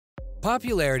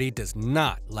Popularity does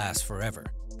not last forever.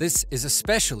 This is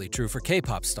especially true for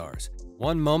K-pop stars.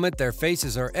 One moment their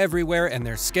faces are everywhere and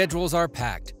their schedules are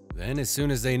packed. Then as soon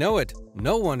as they know it,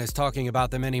 no one is talking about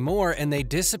them anymore and they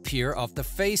disappear off the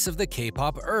face of the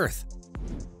K-pop earth.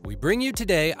 We bring you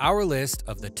today our list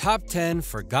of the top 10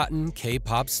 forgotten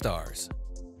K-pop stars.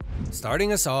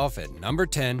 Starting us off at number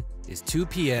 10 is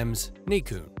 2PM's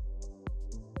Nichkhun.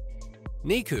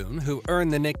 Nichkhun, who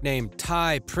earned the nickname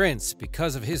Thai Prince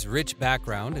because of his rich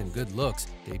background and good looks,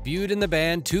 debuted in the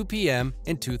band 2PM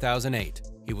in 2008.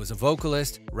 He was a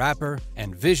vocalist, rapper,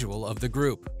 and visual of the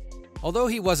group. Although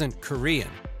he wasn't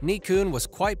Korean, Nichkhun was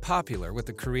quite popular with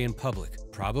the Korean public,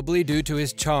 probably due to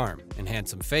his charm and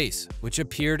handsome face, which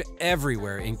appeared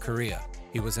everywhere in Korea.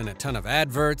 He was in a ton of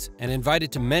adverts and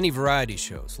invited to many variety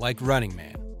shows like Running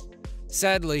Man.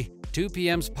 Sadly,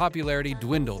 2PM's popularity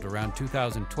dwindled around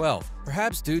 2012,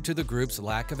 perhaps due to the group's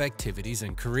lack of activities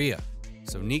in Korea.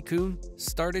 So Nichkhun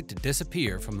started to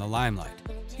disappear from the limelight.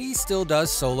 He still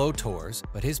does solo tours,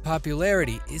 but his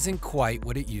popularity isn't quite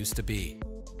what it used to be.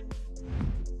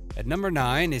 At number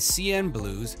 9 is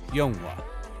CNBLUE's Yeonghwa.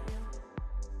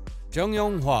 Jung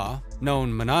Yeonghwa,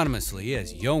 known mononymously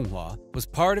as Yeonghwa, was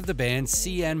part of the band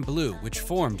CNBLUE, which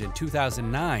formed in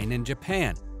 2009 in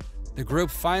Japan. The group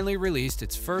finally released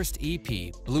its first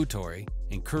EP, Bluetory,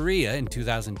 in Korea in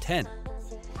 2010.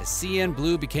 As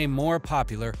CNBLUE became more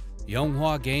popular,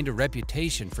 Yeonghwa gained a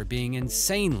reputation for being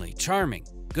insanely charming,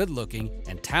 good-looking,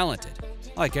 and talented.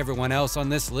 Like everyone else on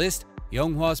this list,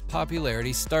 Yeonghwa's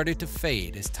popularity started to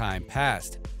fade as time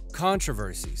passed.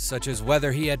 Controversies such as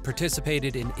whether he had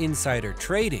participated in insider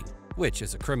trading, which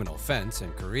is a criminal offense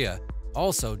in Korea,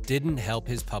 also didn't help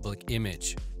his public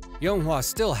image. Yeonghwa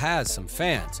still has some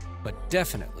fans, but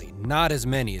definitely not as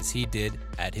many as he did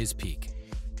at his peak.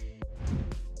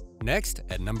 Next,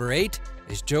 at number 8,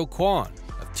 is Jo Kwon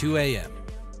of 2AM.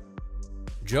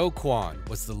 Jo Kwon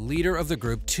was the leader of the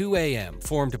group 2AM,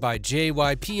 formed by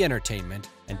JYP Entertainment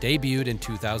and debuted in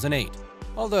 2008.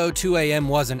 Although 2AM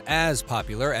wasn't as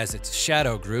popular as its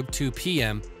shadow group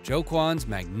 2PM, Jo Kwon's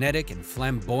magnetic and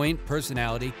flamboyant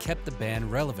personality kept the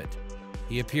band relevant.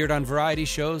 He appeared on variety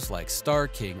shows like Star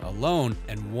King alone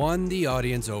and won the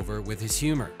audience over with his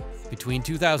humor. Between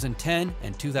 2010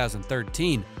 and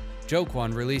 2013, Jo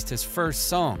Kwon released his first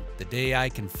song, The Day I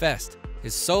Confessed,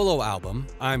 his solo album,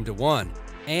 I'm the One,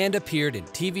 and appeared in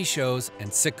TV shows and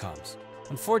sitcoms.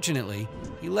 Unfortunately,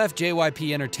 he left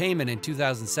JYP Entertainment in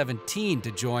 2017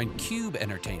 to join Cube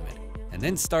Entertainment, and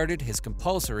then started his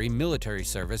compulsory military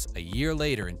service a year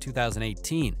later in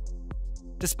 2018.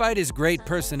 Despite his great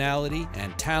personality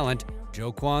and talent,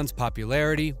 Jo Kwon's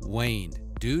popularity waned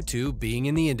due to being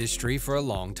in the industry for a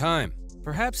long time.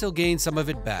 Perhaps he'll gain some of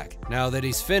it back now that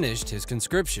he's finished his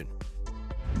conscription.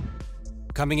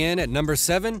 Coming in at number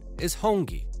 7 is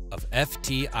Honggi of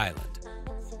FT Island.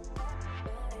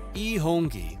 Lee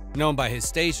Honggi, known by his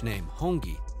stage name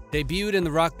Honggi, debuted in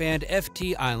the rock band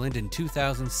FT Island in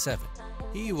 2007.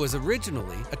 He was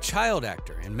originally a child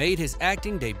actor and made his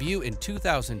acting debut in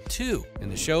 2002 in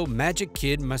the show Magic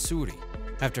Kid Masuri.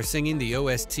 After singing the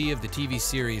OST of the TV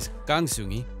series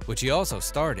Gangsungi, which he also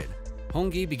starred in,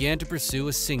 Honggi began to pursue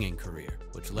a singing career,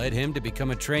 which led him to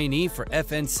become a trainee for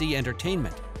FNC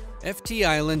Entertainment. FT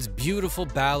Island's beautiful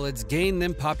ballads gained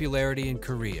them popularity in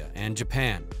Korea and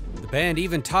Japan. The band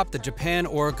even topped the Japan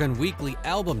Oricon Weekly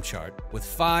album chart with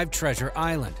 5 Treasure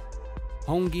Island.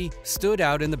 Honggi stood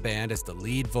out in the band as the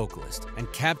lead vocalist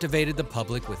and captivated the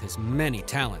public with his many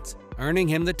talents, earning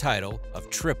him the title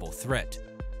of Triple Threat.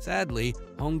 Sadly,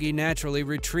 Honggi naturally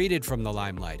retreated from the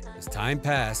limelight as time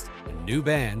passed and new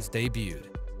bands debuted.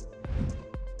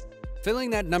 Filling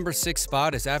that number 6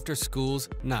 spot is After School's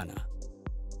Nana.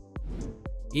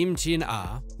 Im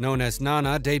Jin-ah, known as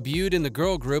Nana, debuted in the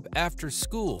girl group After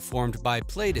School, formed by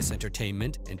Pledis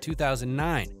Entertainment in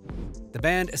 2009. The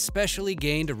band especially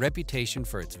gained a reputation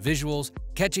for its visuals,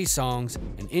 catchy songs,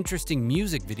 and interesting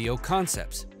music video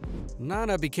concepts.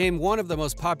 Nana became one of the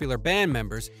most popular band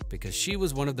members because she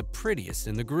was one of the prettiest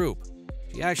in the group.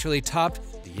 She actually topped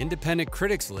the Independent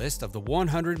Critics list of the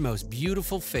 100 most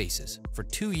beautiful faces for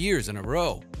 2 years in a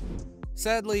row.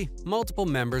 Sadly, multiple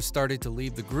members started to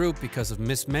leave the group because of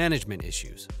mismanagement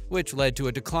issues, which led to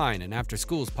a decline in After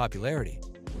School's popularity.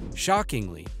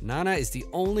 Shockingly, Nana is the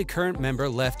only current member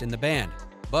left in the band,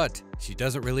 but she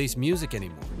doesn't release music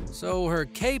anymore, so her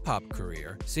K-pop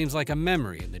career seems like a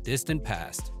memory in the distant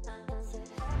past.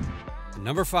 At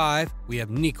number 5, we have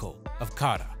Nicole of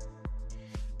Kara.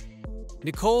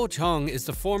 Nicole Chung is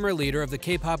the former leader of the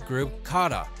K-pop group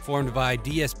Kara, formed by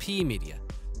DSP Media.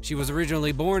 She was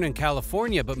originally born in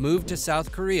California but moved to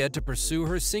South Korea to pursue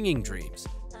her singing dreams.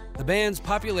 The band's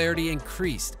popularity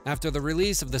increased after the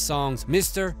release of the songs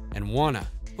Mr. and Wanna,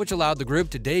 which allowed the group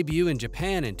to debut in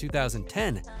Japan in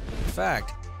 2010. In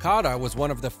fact, Kara was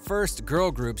one of the first girl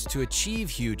groups to achieve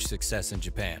huge success in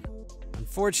Japan.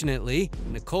 Unfortunately,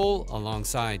 Nicole,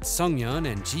 alongside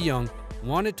Sungyeon and Jiyoung,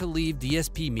 wanted to leave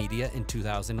DSP Media in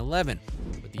 2011,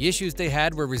 but the issues they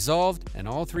had were resolved and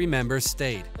all three members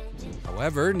stayed.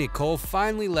 However, Nicole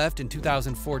finally left in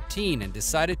 2014 and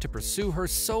decided to pursue her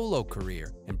solo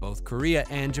career in both Korea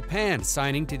and Japan,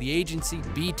 signing to the agency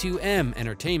B2M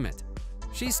Entertainment.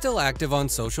 She's still active on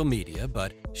social media,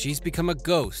 but she's become a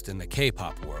ghost in the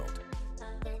K-pop world.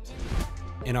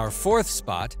 In our fourth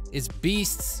spot is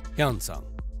Beast's Hyunsung.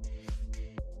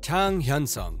 Chang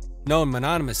Hyunsung, known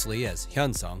mononymously as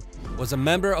Hyunsung, was a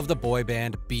member of the boy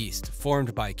band Beast,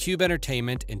 formed by Cube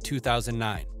Entertainment in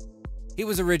 2009. He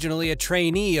was originally a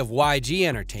trainee of YG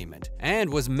Entertainment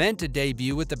and was meant to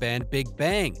debut with the band Big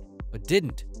Bang, but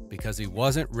didn't because he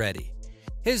wasn't ready.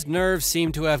 His nerves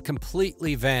seemed to have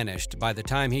completely vanished by the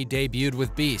time he debuted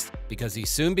with Beast because he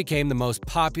soon became the most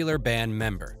popular band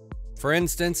member. For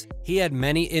instance, he had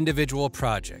many individual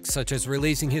projects, such as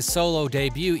releasing his solo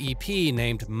debut EP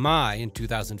named My in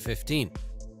 2015.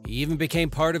 He even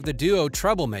became part of the duo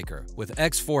Troublemaker with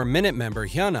X4 Minute member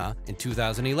Hyuna in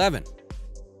 2011.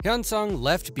 Hyunsung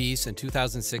left Beast in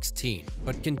 2016,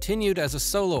 but continued as a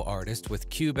solo artist with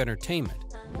Cube Entertainment.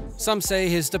 Some say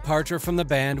his departure from the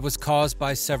band was caused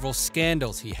by several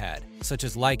scandals he had, such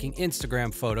as liking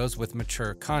Instagram photos with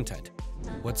mature content.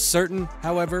 What's certain,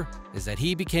 however, is that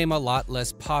he became a lot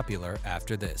less popular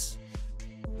after this.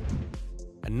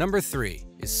 And number 3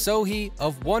 is Sohee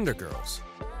of Wonder Girls.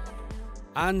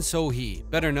 An Sohee,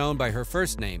 better known by her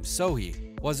first name,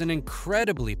 Sohee, was an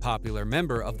incredibly popular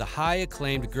member of the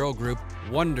high-acclaimed girl group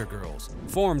Wonder Girls,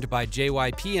 formed by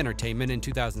JYP Entertainment in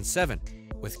 2007.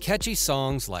 With catchy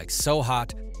songs like So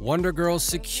Hot, Wonder Girls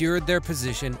secured their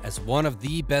position as one of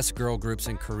the best girl groups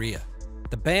in Korea.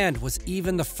 The band was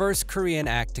even the first Korean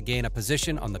act to gain a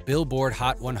position on the Billboard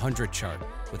Hot 100 chart,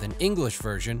 with an English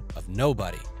version of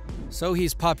Nobody.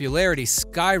 Sohee's popularity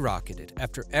skyrocketed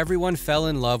after everyone fell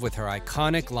in love with her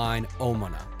iconic line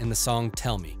 "Omona" in the song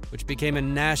Tell Me, which became a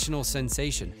national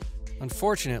sensation.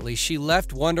 Unfortunately, she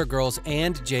left Wonder Girls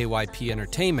and JYP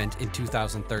Entertainment in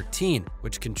 2013,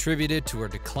 which contributed to her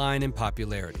decline in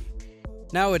popularity.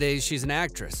 Nowadays, she's an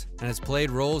actress and has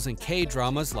played roles in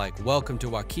K-dramas like Welcome to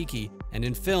Waikiki and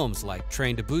in films like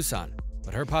Train to Busan,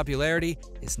 but her popularity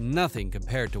is nothing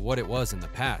compared to what it was in the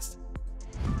past.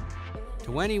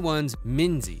 2NE1's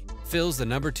Minzy fills the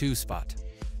number 2 spot.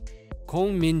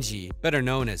 Kong Minji, better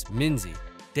known as Minzy,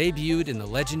 debuted in the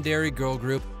legendary girl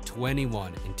group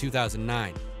 2NE1 in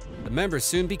 2009. The members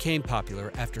soon became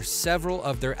popular after several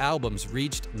of their albums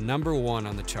reached number 1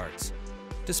 on the charts.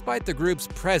 Despite the group's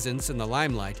presence in the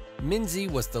limelight, Minzy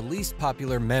was the least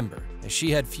popular member, as she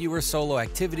had fewer solo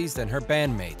activities than her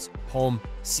bandmates, Home,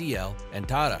 CL, and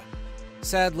Tara.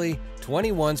 Sadly,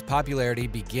 2NE1's popularity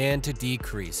began to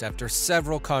decrease after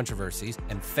several controversies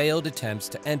and failed attempts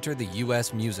to enter the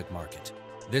US music market.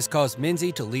 This caused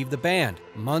Minzy to leave the band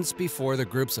months before the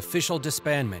group's official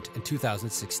disbandment in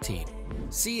 2016.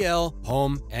 CL,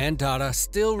 Home, and Tara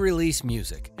still release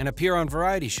music and appear on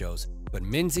variety shows, but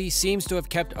Minzy seems to have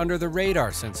kept under the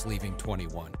radar since leaving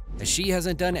 2NE1, as she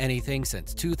hasn't done anything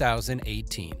since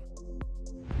 2018.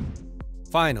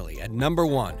 Finally, at number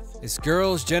 1 is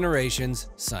Girls' Generation's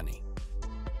Sunny.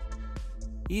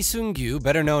 Lee Seung-gyu,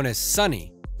 better known as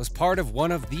Sunny, was part of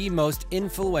one of the most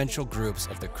influential groups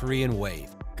of the Korean wave,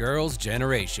 Girls'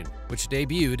 Generation, which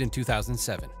debuted in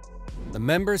 2007. The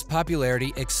members'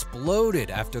 popularity exploded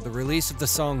after the release of the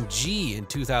song G in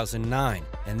 2009,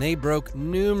 and they broke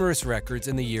numerous records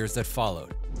in the years that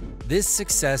followed. This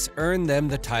success earned them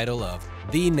the title of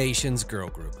the nation's girl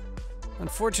group.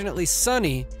 Unfortunately,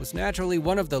 Sunny was naturally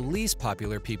one of the least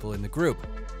popular people in the group,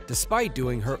 despite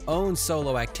doing her own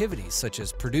solo activities such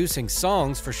as producing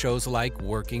songs for shows like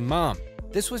Working Mom.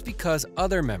 This was because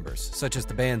other members, such as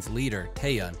the band's leader,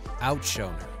 Taeyeon,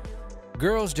 outshone her.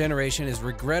 Girls' Generation is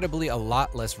regrettably a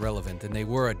lot less relevant than they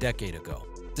were a decade ago,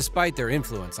 despite their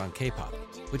influence on K-pop,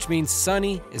 which means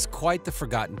Sunny is quite the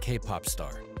forgotten K-pop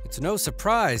star. It's no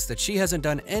surprise that she hasn't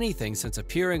done anything since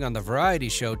appearing on the variety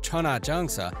show Chona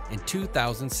Jangsa in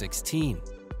 2016.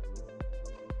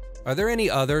 Are there any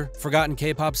other forgotten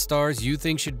K-pop stars you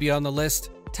think should be on the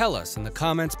list? Tell us in the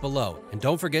comments below, and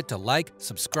don't forget to like,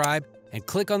 subscribe, and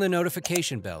click on the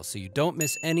notification bell so you don't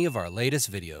miss any of our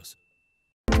latest videos.